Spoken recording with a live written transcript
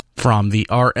From the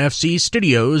RFC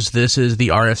studios, this is the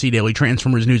RFC Daily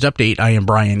Transformers News Update. I am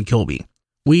Brian Kilby.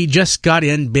 We just got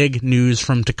in big news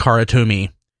from Takara Tomy.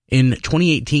 In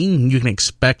 2018, you can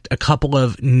expect a couple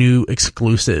of new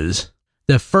exclusives.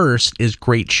 The first is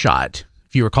Great Shot.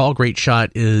 If you recall, Great Shot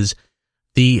is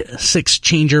the Six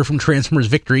Changer from Transformers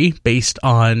Victory, based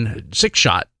on Six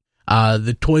Shot.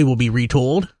 The toy will be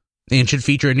retooled and should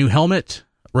feature a new helmet,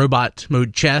 robot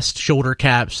mode chest, shoulder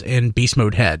caps, and beast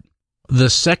mode head. The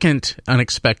second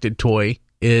unexpected toy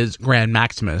is Grand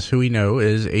Maximus, who we know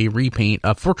is a repaint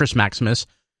of Fortress Maximus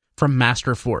from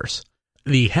Master Force.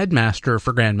 The headmaster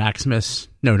for Grand Maximus,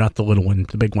 no, not the little one,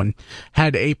 the big one,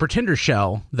 had a Pretender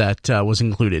shell that was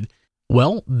included.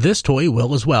 Well, this toy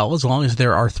will as well, as long as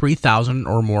there are 3,000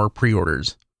 or more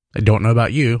pre-orders. I don't know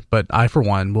about you, but I, for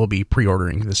one, will be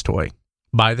pre-ordering this toy.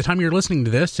 By the time you're listening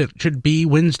to this, it should be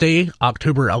Wednesday,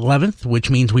 October 11th, which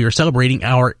means we are celebrating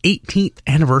our 18th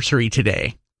anniversary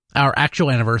today. Our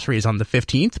actual anniversary is on the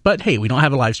 15th, but hey, we don't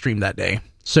have a live stream that day.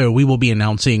 So we will be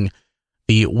announcing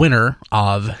the winner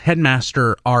of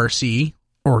Headmaster RC,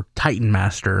 or Titan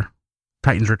Master,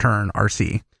 Titan's Return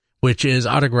RC, which is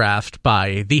autographed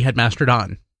by the Headmaster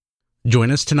Don.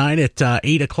 Join us tonight at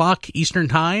 8 o'clock Eastern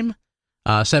Time,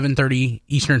 7:30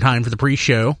 Eastern Time for the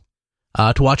pre-show,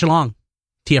 to watch along.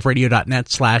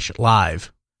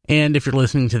 tfradio.net/live. And if you're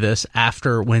listening to this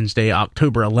after Wednesday,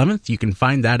 October 11th, you can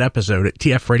find that episode at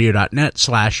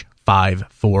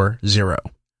tfradio.net/540.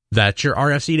 That's your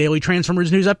RFC Daily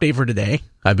Transformers News Update for today.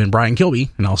 I've been Brian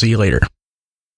Kilby, and I'll see you later.